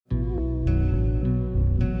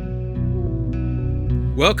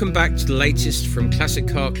Welcome back to the latest from Classic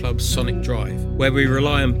Car Club's Sonic Drive, where we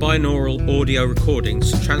rely on binaural audio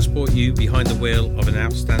recordings to transport you behind the wheel of an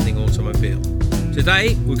outstanding automobile.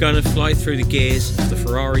 Today, we're going to fly through the gears of the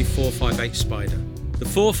Ferrari 458 Spider. The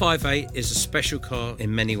 458 is a special car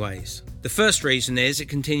in many ways. The first reason is it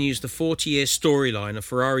continues the 40-year storyline of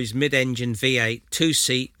Ferrari's mid-engine V8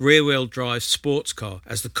 two-seat rear-wheel drive sports car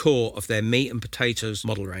as the core of their meat and potatoes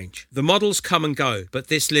model range. The models come and go, but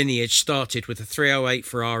this lineage started with the 308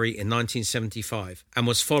 Ferrari in 1975 and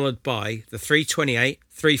was followed by the 328,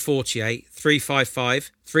 348,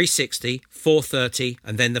 355, 360, 430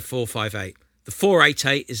 and then the 458. The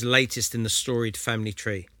 488 is the latest in the storied family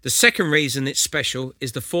tree. The second reason it's special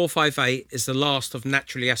is the 458 is the last of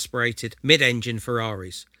naturally aspirated mid-engine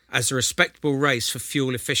Ferraris, as the respectable race for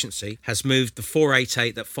fuel efficiency has moved the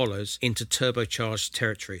 488 that follows into turbocharged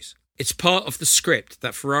territories. It's part of the script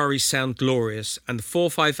that Ferraris sound glorious, and the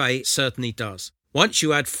 458 certainly does. Once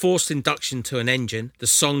you add forced induction to an engine, the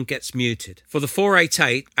song gets muted. For the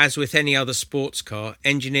 488, as with any other sports car,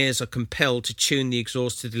 engineers are compelled to tune the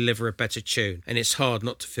exhaust to deliver a better tune, and it's hard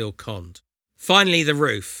not to feel conned. Finally, the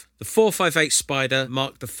roof. The 458 Spider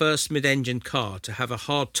marked the first mid-engine car to have a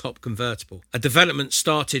hard-top convertible, a development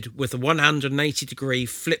started with a 180-degree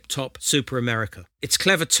flip-top Super America. It's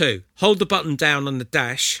clever too. Hold the button down on the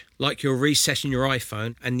dash, like you're resetting your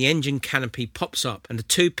iPhone, and the engine canopy pops up and the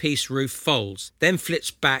two-piece roof folds, then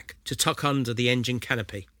flips back to tuck under the engine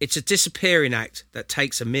canopy. It's a disappearing act that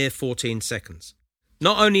takes a mere 14 seconds.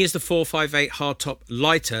 Not only is the 458 hardtop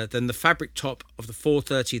lighter than the fabric top of the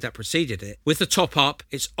 430 that preceded it, with the top up,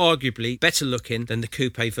 it's arguably better looking than the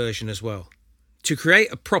coupe version as well. To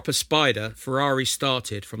create a proper Spider, Ferrari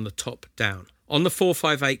started from the top down. On the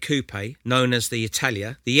 458 coupe, known as the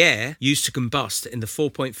Italia, the air used to combust in the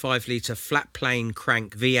 4.5-litre flat-plane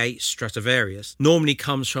crank V8 Stradivarius normally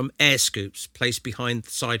comes from air scoops placed behind the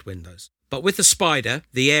side windows. But with the Spider,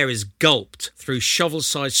 the air is gulped through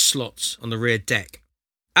shovel-sized slots on the rear deck.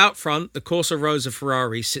 Out front, the Corsa Rosa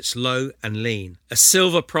Ferrari sits low and lean. A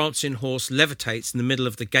silver prancing horse levitates in the middle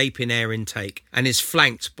of the gaping air intake and is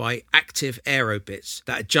flanked by active aero bits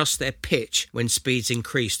that adjust their pitch when speeds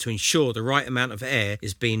increase to ensure the right amount of air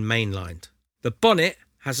is being mainlined. The bonnet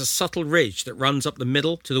has a subtle ridge that runs up the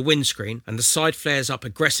middle to the windscreen, and the side flares up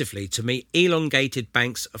aggressively to meet elongated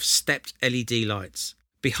banks of stepped LED lights.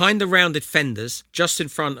 Behind the rounded fenders, just in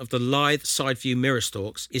front of the lithe side view mirror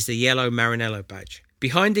stalks, is the yellow Maranello badge.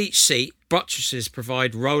 Behind each seat, buttresses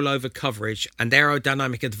provide rollover coverage and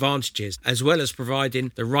aerodynamic advantages, as well as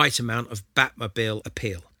providing the right amount of Batmobile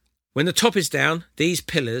appeal. When the top is down, these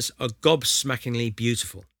pillars are gobsmackingly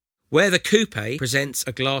beautiful. Where the coupe presents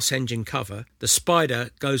a glass engine cover, the Spider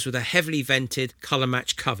goes with a heavily vented colour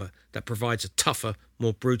match cover that provides a tougher,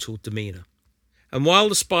 more brutal demeanour. And while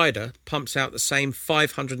the Spider pumps out the same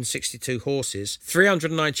 562 horses,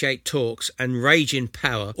 398 torques and raging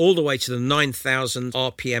power all the way to the 9,000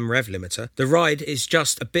 RPM rev limiter, the ride is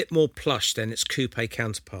just a bit more plush than its coupe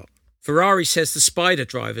counterpart. Ferrari says the Spider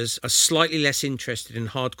drivers are slightly less interested in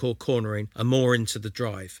hardcore cornering and more into the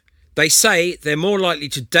drive. They say they're more likely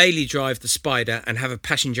to daily drive the Spider and have a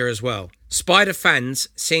passenger as well. Spider fans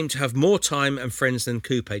seem to have more time and friends than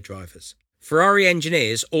coupe drivers. Ferrari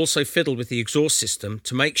engineers also fiddle with the exhaust system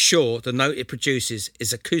to make sure the note it produces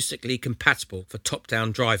is acoustically compatible for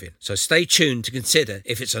top-down driving, so stay tuned to consider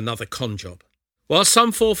if it's another con job. While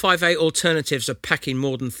some 458 alternatives are packing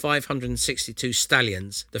more than 562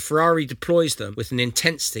 stallions, the Ferrari deploys them with an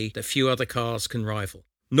intensity that few other cars can rival.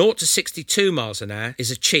 0 to 62 miles an hour is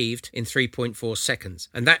achieved in 3.4 seconds,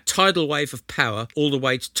 and that tidal wave of power all the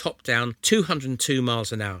way to top-down 202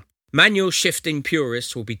 miles an hour. Manual shifting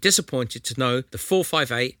purists will be disappointed to know the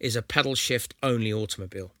 458 is a pedal shift only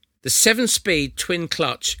automobile. The 7-speed twin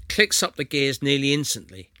clutch clicks up the gears nearly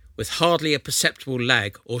instantly, with hardly a perceptible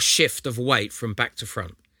lag or shift of weight from back to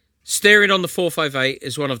front. Steering on the 458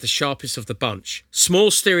 is one of the sharpest of the bunch. Small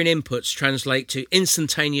steering inputs translate to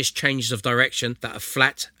instantaneous changes of direction that are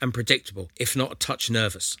flat and predictable, if not a touch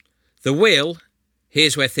nervous. The wheel,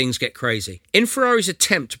 here's where things get crazy. In Ferrari's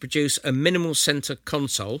attempt to produce a minimal centre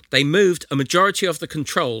console, they moved a majority of the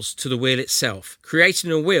controls to the wheel itself, creating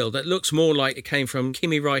a wheel that looks more like it came from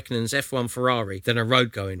Kimi Raikkonen's F1 Ferrari than a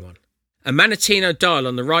road-going one. A Manettino dial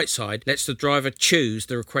on the right side lets the driver choose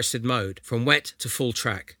the requested mode, from wet to full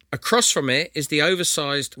track. Across from it is the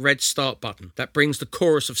oversized red start button that brings the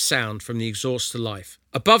chorus of sound from the exhaust to life.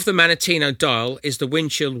 Above the Manettino dial is the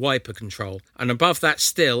windshield wiper control, and above that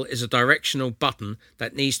still is a directional button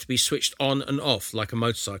that needs to be switched on and off like a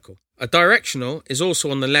motorcycle. A directional is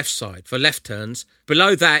also on the left side for left turns.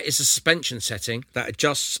 Below that is a suspension setting that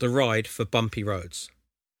adjusts the ride for bumpy roads.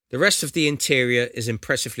 The rest of the interior is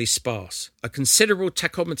impressively sparse. A considerable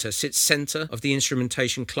tachometer sits centre of the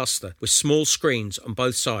instrumentation cluster with small screens on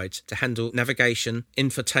both sides to handle navigation,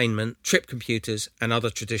 infotainment, trip computers and other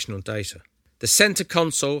traditional data. The centre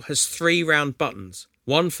console has 3 round buttons,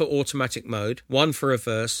 one for automatic mode, one for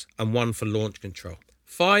reverse and one for launch control.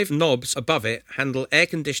 5 knobs above it handle air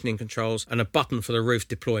conditioning controls and a button for the roof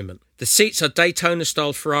deployment. The seats are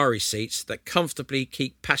Daytona-style Ferrari seats that comfortably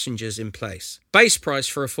keep passengers in place. Base price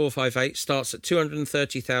for a 458 starts at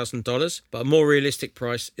 $230,000, but a more realistic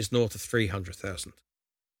price is north of $300,000.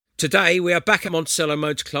 Today we are back at Monticello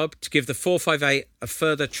Motor Club to give the 458 a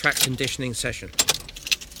further track conditioning session.